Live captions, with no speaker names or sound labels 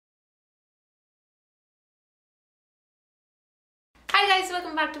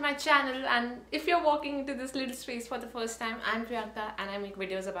welcome back to my channel, and if you're walking into this little space for the first time, I'm Priyanka and I make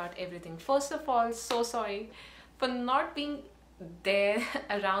videos about everything. First of all, so sorry for not being there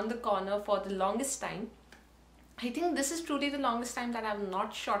around the corner for the longest time. I think this is truly the longest time that I've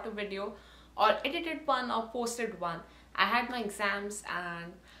not shot a video or edited one or posted one. I had my exams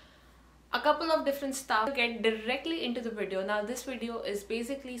and a couple of different stuff to get directly into the video. Now this video is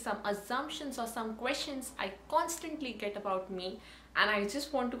basically some assumptions or some questions I constantly get about me, and I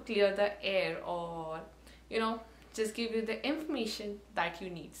just want to clear the air, or just give you the information that you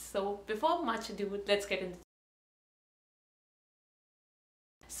need. So before much ado, let's get into.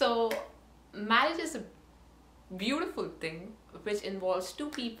 So marriage is a beautiful thing which involves two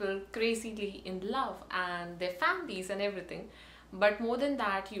people crazily in love and their families and everything. But more than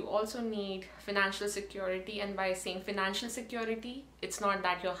that, you also need financial security. And by saying financial security, it's not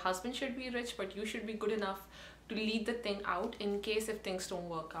that your husband should be rich, but you should be good enough to lead the thing out in case if things don't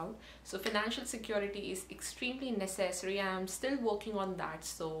work out. So financial security is extremely necessary. I'm still working on that.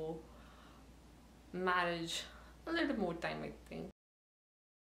 So marriage, a little more time, I think.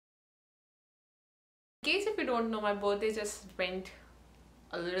 In case if you don't know, my birthday just went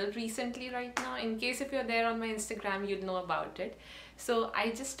a little recently right now. In case if you're there on my Instagram, you'll know about it. So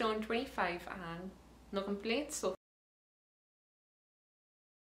I just turned 25 and no complaints. So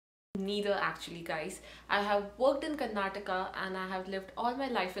neither actually, guys. I have worked in Karnataka and I have lived all my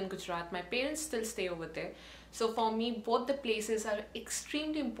life in Gujarat. My parents still stay over there. So for me, both the places are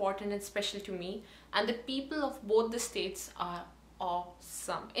extremely important and special to me, and the people of both the states are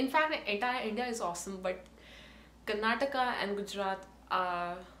awesome. In fact, entire India is awesome, but Karnataka and Gujarat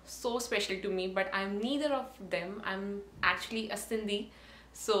are so special to me. But I'm neither of them. I'm actually a Sindhi.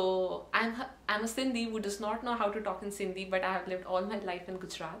 So I'm a Sindhi who does not know how to talk in Sindhi, but I have lived all my life in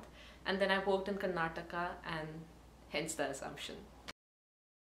Gujarat, and then I worked in Karnataka, and hence the assumption.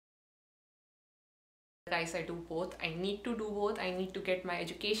 Guys, I do both. I need to do both. I need to get my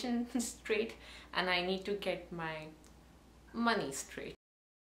education straight, and I need to get my money straight.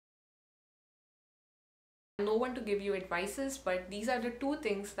 No one to give you advices, but these are the two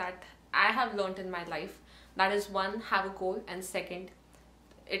things that I have learned in my life. That is, one, have a goal, and second,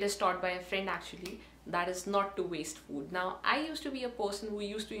 it is taught by a friend actually, that is not to waste food. Now I used to be a person who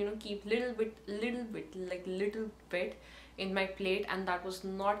used to keep little bit in my plate, and that was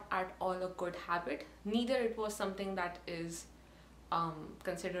not at all a good habit. Neither it was something that is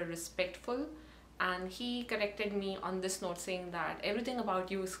considered respectful. And he corrected me on this note, saying that everything about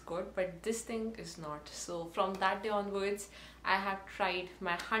you is good, but this thing is not. So from that day onwards, I have tried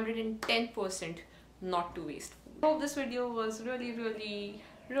my 110% not to waste food. I hope this video was really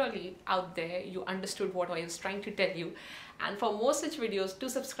out there. You understood what I was trying to tell you. And for more such videos, do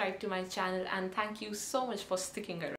subscribe to my channel, and thank you so much for sticking around.